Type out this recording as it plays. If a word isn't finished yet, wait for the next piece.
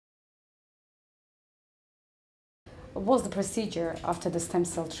what's the procedure after the stem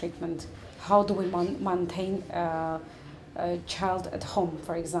cell treatment? How do we maintain a child at home,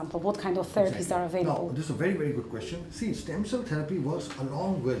 for example? What kind of therapies are available? Now, this is a very, very good question. See, stem cell therapy works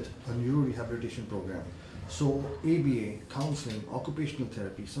along with a neuro-rehabilitation program. So ABA, counseling, occupational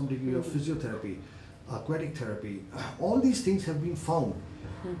therapy, some degree of physiotherapy, aquatic therapy, all these things have been found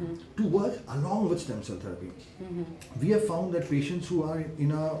to work along with stem cell therapy. We have found that patients who are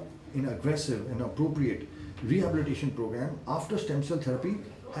in an aggressive and appropriate rehabilitation program after stem cell therapy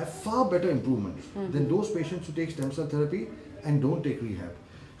have far better improvements than those patients who take stem cell therapy and don't take rehab.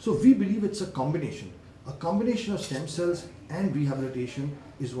 So we believe it's a combination. A combination of stem cells and rehabilitation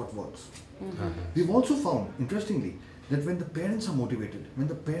is what works. We've also found, interestingly, that when the parents are motivated, when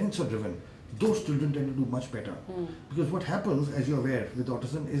the parents are driven, those children tend to do much better. Because what happens, as you're aware, with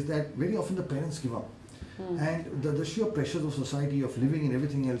autism is that very often the parents give up. And the sheer pressures of society, of living and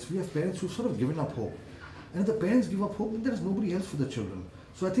everything else, we have parents who've sort of given up hope. And if the parents give up hope, then there is nobody else for the children.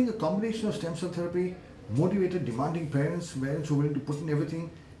 So I think a combination of stem cell therapy, motivated, demanding parents who are willing to put in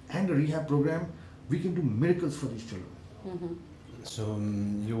everything, and a rehab program, we can do miracles for these children. So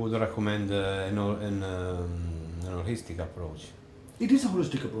you would recommend an holistic approach? It is a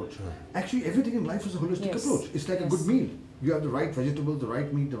holistic approach. Actually, everything in life is a holistic approach. It's like a good meal. You have the right vegetables, the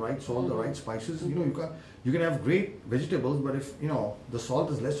right meat, the right salt, the right spices. You know, you can have great vegetables, but if the salt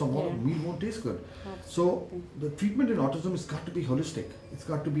is less or more, the meal won't taste good. So the treatment in autism has got to be holistic. It's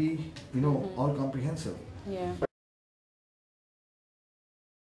got to be all comprehensive. Yeah.